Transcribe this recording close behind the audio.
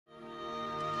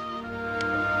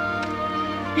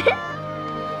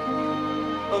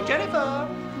Oh, Jennifer,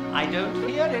 I don't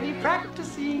hear any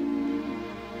practicing.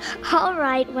 All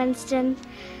right, Winston.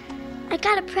 I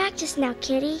gotta practice now,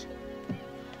 Kitty.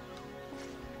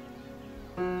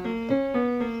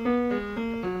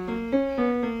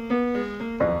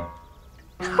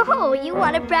 Oh, you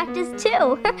want to practice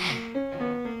too.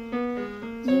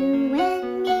 You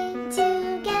and me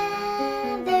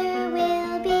together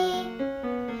will be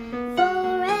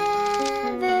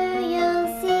forever, you'll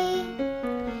see.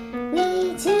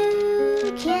 We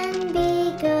two can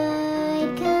be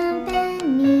good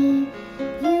company.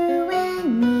 You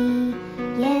and me,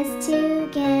 yes,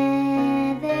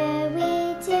 together we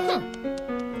do.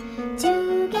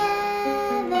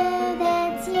 Together,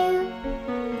 that's you.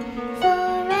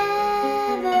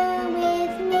 Forever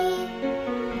with me.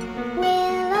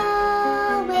 We'll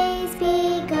always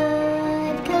be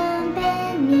good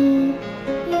company.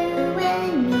 You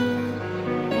and me,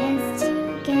 yes,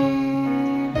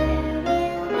 together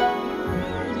we'll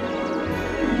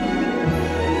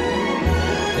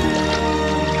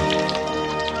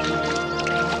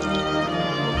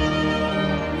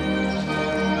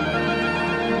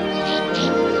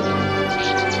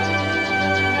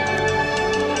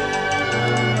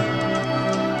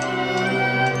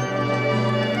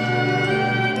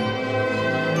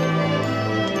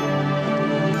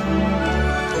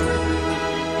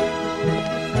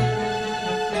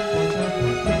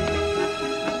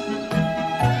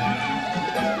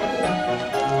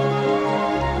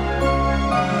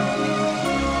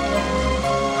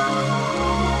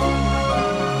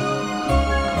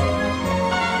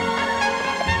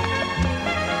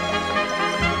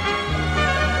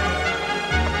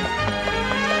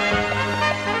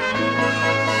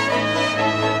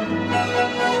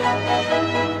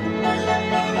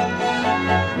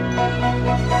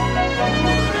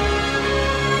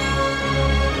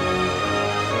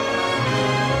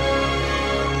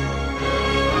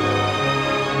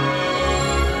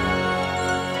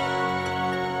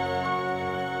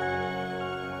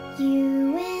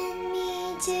You and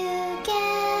me too.